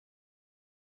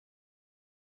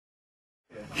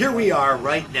Here we are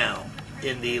right now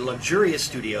in the luxurious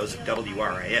studios of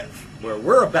WRIF, where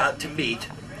we're about to meet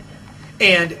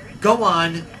and go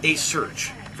on a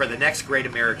search for the next great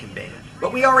American band.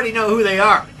 But we already know who they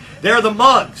are. They're the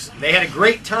Mugs. They had a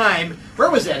great time.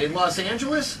 Where was that? In Los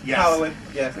Angeles? Yes. Hollywood.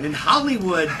 Yeah. In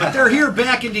Hollywood. But they're here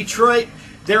back in Detroit.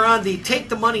 They're on the Take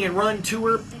the Money and Run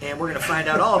tour, and we're going to find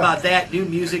out all about that, new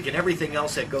music, and everything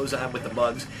else that goes on with the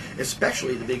Mugs,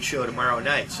 especially the big show tomorrow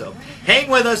night. So hang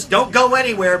with us. Don't go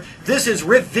anywhere. This is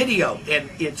WRIF Video, and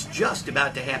it's just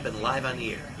about to happen live on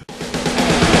the air.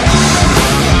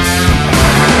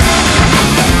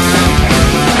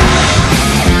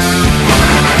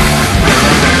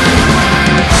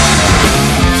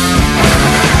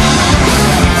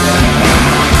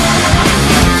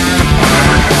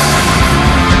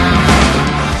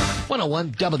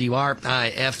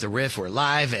 WRIF, the Riff. We're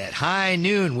live at high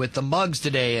noon with the Mugs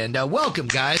today, and welcome,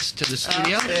 guys, to the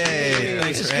studio. Hey,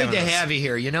 thanks it's for good to having us. have you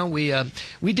here. You know, we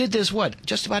did this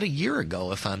just about a year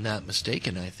ago, if I'm not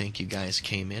mistaken. I think you guys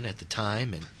came in at the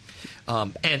time,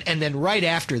 and then right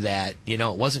after that, you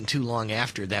know, it wasn't too long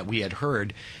after that we had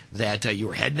heard that you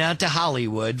were heading out to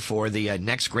Hollywood for the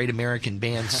next great American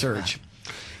band search,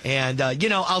 and you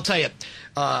know, I'll tell you.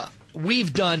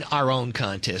 We've done our own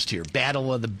contest here,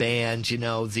 Battle of the Bands, you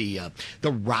know, the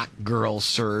Rock Girl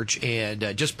search, and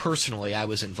just personally, I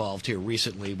was involved here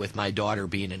recently with my daughter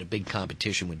being in a big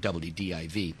competition with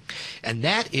WDIV, and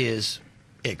that is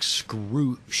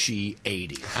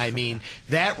excruciating. I mean,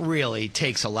 that really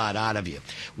takes a lot out of you.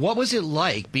 What was it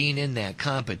like being in that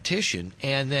competition,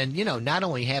 and then, you know, not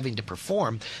only having to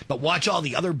perform, but watch all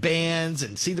the other bands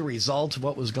and see the results of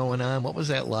what was going on? What was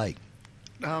that like?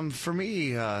 For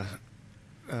me,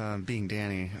 being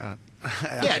Danny.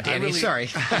 Yeah, Danny. Sorry.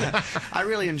 I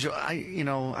really enjoy.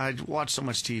 I watch so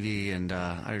much TV, and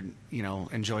I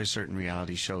enjoy certain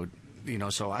reality show.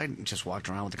 So I just walked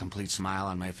around with a complete smile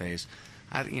on my face.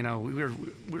 We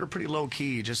were pretty low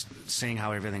key, just seeing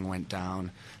how everything went down.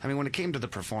 I mean, when it came to the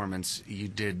performance, you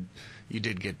did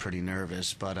get pretty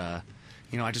nervous, but.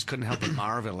 I just couldn't help but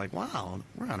marvel, like, wow,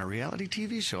 we're on a reality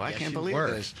TV show. I can't believe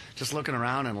this. Just looking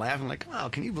around and laughing, like, wow,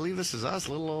 can you believe this is us,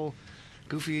 little old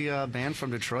goofy band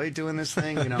from Detroit doing this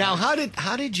thing? Now,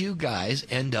 how did you guys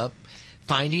end up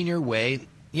finding your way,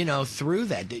 through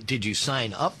that? Did you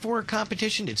sign up for a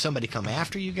competition? Did somebody come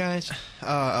after you guys?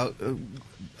 A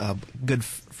good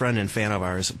friend and fan of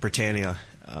ours, Britannia,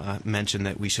 mentioned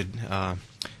that we should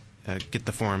get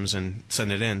the forms and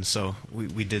send it in. So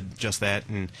we did just that,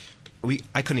 and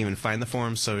I couldn't even find the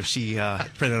forms, so she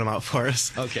printed them out for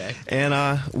us. Okay.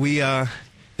 And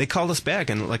they called us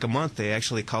back in like a month. They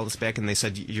actually called us back and they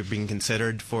said, you're being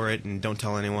considered for it, and don't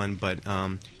tell anyone, but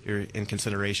you're in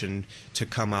consideration to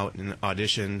come out and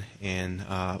audition. And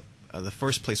the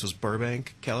first place was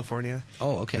Burbank, California.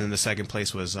 Oh, okay. And then the second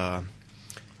place was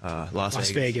Las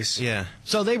Vegas. Yeah.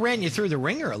 So they ran you through the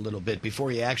ringer a little bit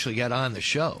before you actually got on the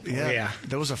show. Yeah.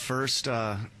 There was a first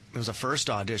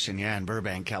audition, in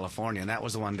Burbank, California, and that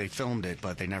was the one they filmed it,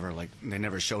 but they never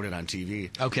showed it on TV.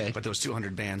 Okay. But there was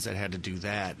 200 bands that had to do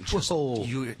that. Whoa.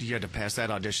 You had to pass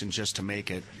that audition just to make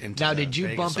it into. Now, did you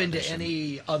Vegas bump into audition.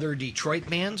 any other Detroit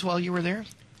bands while you were there?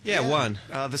 Yeah, one.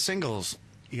 The Singles,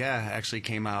 actually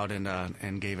came out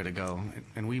and gave it a go.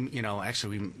 And we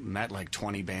met like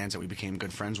 20 bands that we became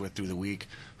good friends with through the week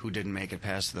who didn't make it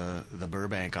past the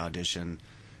Burbank audition.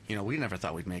 We never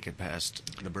thought we'd make it past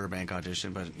the Burbank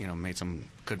audition, but, made some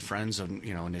good friends,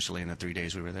 initially in the 3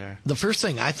 days we were there. The first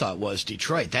thing I thought was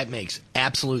Detroit. That makes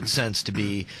absolute sense to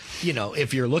be,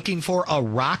 if you're looking for a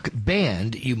rock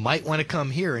band, you might want to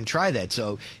come here and try that.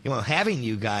 So, having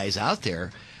you guys out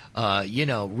there,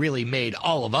 really made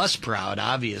all of us proud,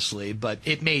 obviously, but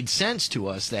it made sense to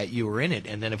us that you were in it.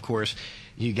 And then, of course,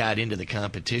 you got into the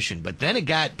competition. But then it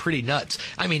got pretty nuts.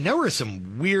 I mean, there were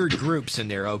some weird groups in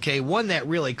there, okay? One that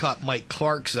really caught Mike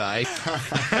Clark's eye.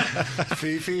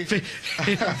 Fifi?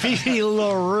 Fifi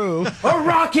LaRue. A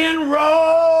rock and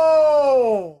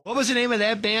roll! What was the name of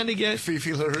that band again?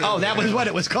 Fifi LaRue. Oh, that was what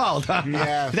it was called.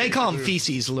 Yeah. They call him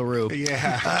Feces LaRue.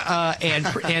 Yeah.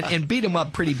 And beat him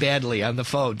up pretty badly on the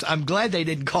phones. I'm glad they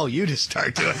didn't call you to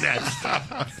start doing that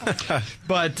stuff.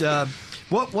 But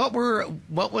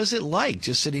what was it like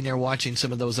just sitting there watching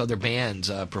some of those other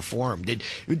bands perform?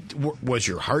 Was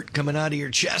your heart coming out of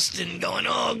your chest and going,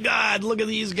 "Oh God, look at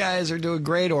these guys are doing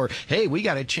great," or "Hey, we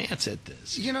got a chance at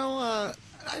this"?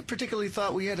 I particularly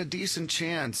thought we had a decent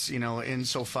chance,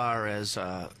 insofar as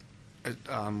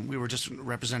we were just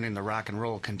representing the rock and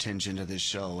roll contingent of this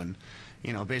show, and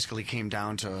basically came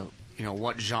down to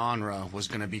what genre was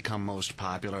going to become most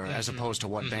popular, as opposed to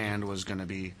what band was going to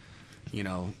be,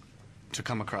 to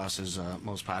come across as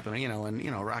most popular.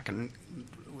 And rock and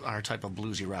our type of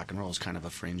bluesy rock and roll is kind of a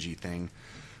fringy thing.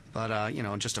 But you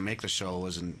know, just to make the show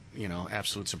was an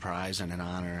absolute surprise and an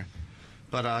honor.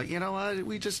 But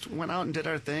we just went out and did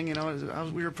our thing. You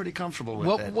know, we were pretty comfortable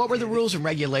with it. What were the rules and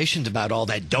regulations about all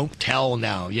that? Don't tell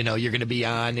now. You know, you're going to be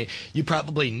on. You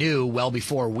probably knew well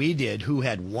before we did who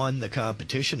had won the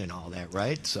competition and all that,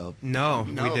 right? So No,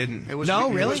 we didn't. It was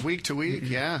really? It was week to week.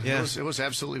 Yeah, Yeah. It was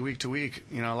absolutely week to week.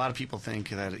 You know, a lot of people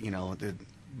think that that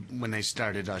when they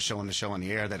started showing the show on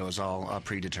the air that it was all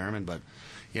predetermined, but.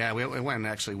 Yeah, it went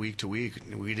actually week to week.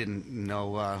 We didn't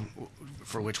know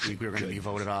for which week we were going to be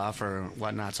voted off or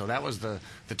whatnot. So that was the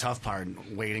tough part,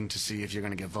 waiting to see if you're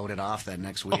going to get voted off that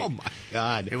next week. Oh, my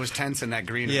God. It was tense in that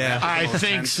green room. Yeah. I It was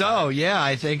think tense. so. Yeah,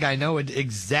 I think I know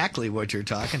exactly what you're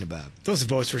talking about. Those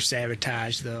votes were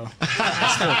sabotaged, though.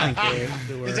 I still think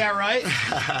they were. Is that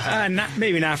right?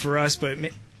 Maybe not for us, but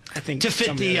I think To fit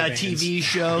some of the other bands. TV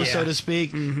show, so Yeah. to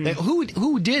speak.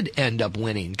 Who did end up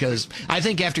winning? Because I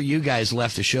think after you guys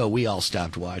left the show, we all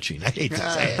stopped watching. I hate to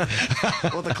say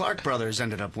it. Well, the Clark brothers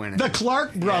ended up winning. The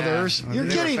Clark brothers? Yeah. You're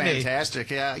They were kidding me.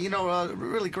 fantastic. Yeah,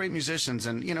 really great musicians,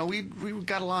 and we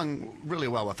got along really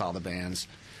well with all the bands.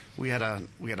 We had a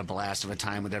blast of a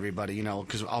time with everybody,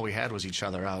 because all we had was each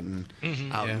other out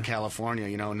in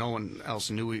California. No one else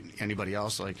knew anybody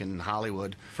else, like in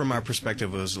Hollywood. From our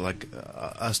perspective, it was like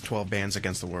us 12 bands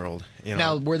against the world.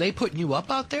 Now, were they putting you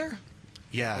up out there?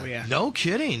 Yeah, Oh, yeah. No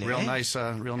kidding. real eh? nice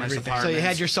Everything. apartments. So you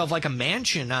had yourself like a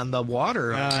mansion on the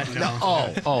water. No.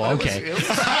 Oh, okay. It was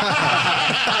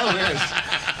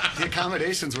the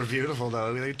accommodations were beautiful,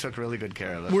 though. They took really good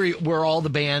care of it. Were all the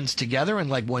bands together in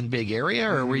like one big area,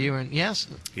 or were you in? Yes.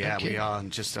 Yeah, Okay. we all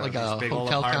just Like these a big old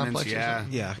hotel apartments. complex or Yeah,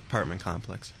 something? Yeah, apartment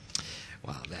complex.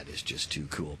 Wow, that is just too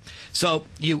cool. So,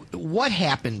 what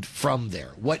happened from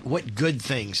there? What good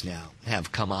things now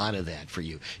have come out of that for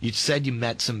you? You said you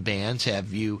met some bands.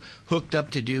 Have you hooked up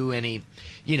to do any,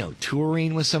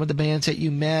 touring with some of the bands that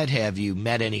you met? Have you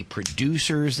met any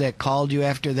producers that called you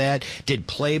after that? Did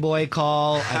Playboy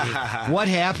call? I mean, what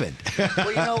happened?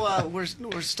 Well, we're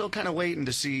still kind of waiting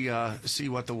to see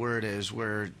what the word is.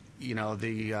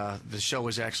 The show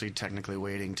is actually technically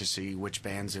waiting to see which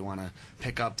bands they want to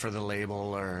pick up for the label,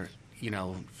 or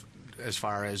as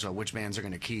far as which bands they're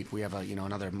going to keep. We have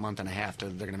another month and a half they're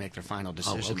going to make their final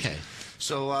decisions. Oh, okay.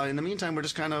 So in the meantime, we're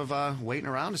just kind of waiting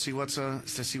around to see what's going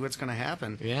to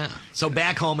happen. Yeah. So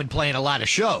back home and playing a lot of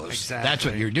shows. Exactly. That's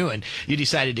what you're doing. You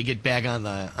decided to get back on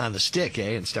the stick,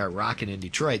 and start rocking in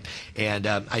Detroit. And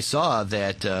I saw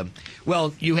that.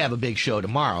 You have a big show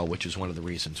tomorrow, which is one of the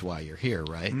reasons why you're here,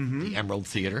 right? Mm-hmm. The Emerald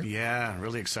Theater. Yeah,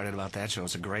 really excited about that show.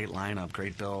 It's a great lineup,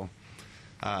 great bill.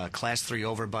 Class 3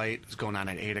 Overbite is going on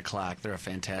at 8 o'clock. They're a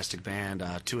fantastic band.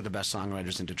 Two of the best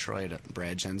songwriters in Detroit,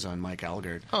 Brad Genza and Mike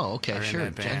Elgert. Oh, okay, are in sure.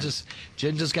 that band.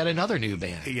 Genza's got another new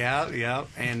band. Yeah.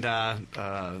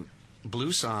 And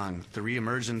Blue Song, the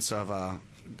reemergence of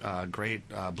a great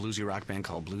bluesy rock band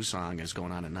called Blue Song, is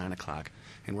going on at 9 o'clock.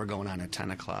 And we're going on at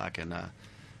 10 o'clock. And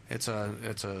it's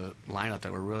a lineup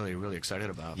that we're really, really excited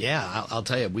about. Yeah, I'll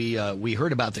tell you, we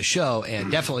heard about the show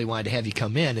and definitely wanted to have you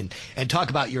come in and talk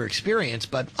about your experience,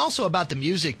 but also about the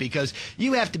music, because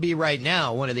you have to be right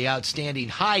now one of the outstanding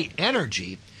high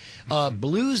energy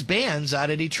blues bands out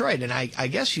of Detroit, and I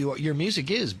guess your music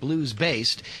is blues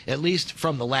based, at least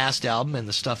from the last album and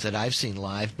the stuff that I've seen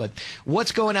live. But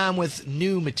what's going on with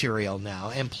new material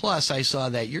now? And plus, I saw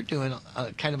that you're doing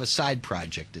kind of a side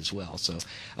project as well. So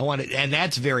I wanted, and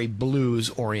that's very blues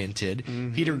oriented.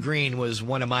 Mm-hmm. Peter Green was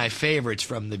one of my favorites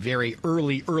from the very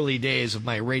early days of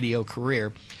my radio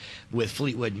career with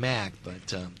Fleetwood Mac. But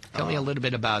tell me a little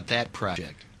bit about that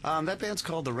project. That band's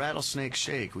called the Rattlesnake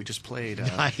Shake. We just played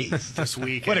Nice. this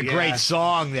week. What a great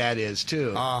song that is,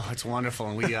 too. Oh, it's wonderful.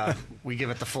 And we give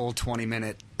it the full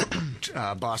 20-minute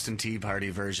Boston Tea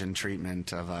Party version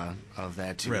treatment of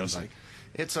that, too. Rattlesnake.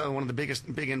 It's one of the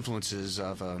big influences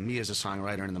of me as a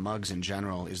songwriter and the Muggs in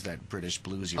general is that British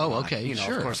bluesy rock. Oh, okay,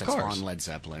 sure, of course, of that's course. on Led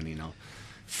Zeppelin,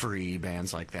 Free,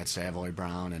 bands like that, Savoy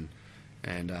Brown, and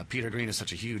Peter Green is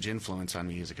such a huge influence on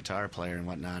me as a guitar player and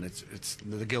whatnot. It's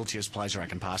the guiltiest pleasure I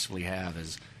can possibly have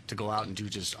is to go out and do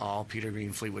just all Peter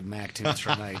Green, Fleetwood Mac tunes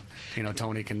for a night.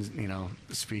 Tony can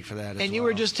speak for that as And you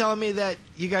well. were just telling me that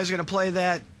you guys are going to play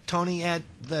that, Tony, at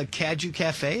the Caju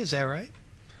Cafe. Is that right?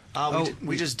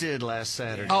 We just did last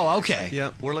Saturday. Oh, okay.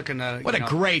 Yep. We're looking to... What a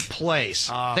great place.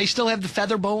 They still have the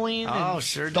feather bowling and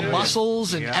sure the do.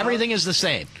 mussels, and Yeah. everything is the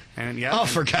same. And, yeah, Oh,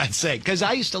 for God's sake. Because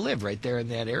I used to live right there in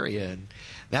that area, and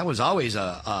That was always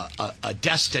a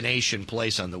destination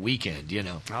place on the weekend, you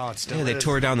know. Oh, it's still Yeah, they is.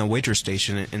 tore down the waitress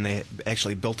station, and they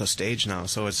actually built a stage now.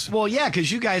 So it's Well, yeah,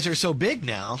 because you guys are so big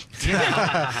now.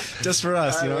 just for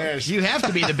us, you know. You have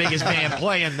to be the biggest band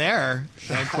playing there.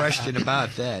 No question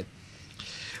about that.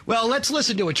 Well, let's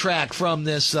listen to a track from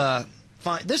this.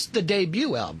 This is the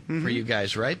debut album for you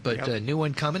guys, right? But a new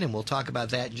one coming, and we'll talk about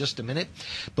that in just a minute.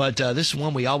 But this is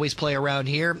one we always play around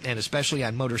here, and especially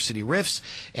on Motor City Riffs.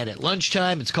 And at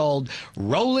lunchtime, it's called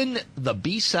Rollin' the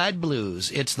B-Side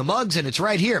Blues. It's the Muggs, and it's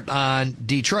right here on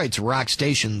Detroit's rock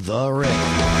station, The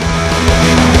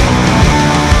Riff.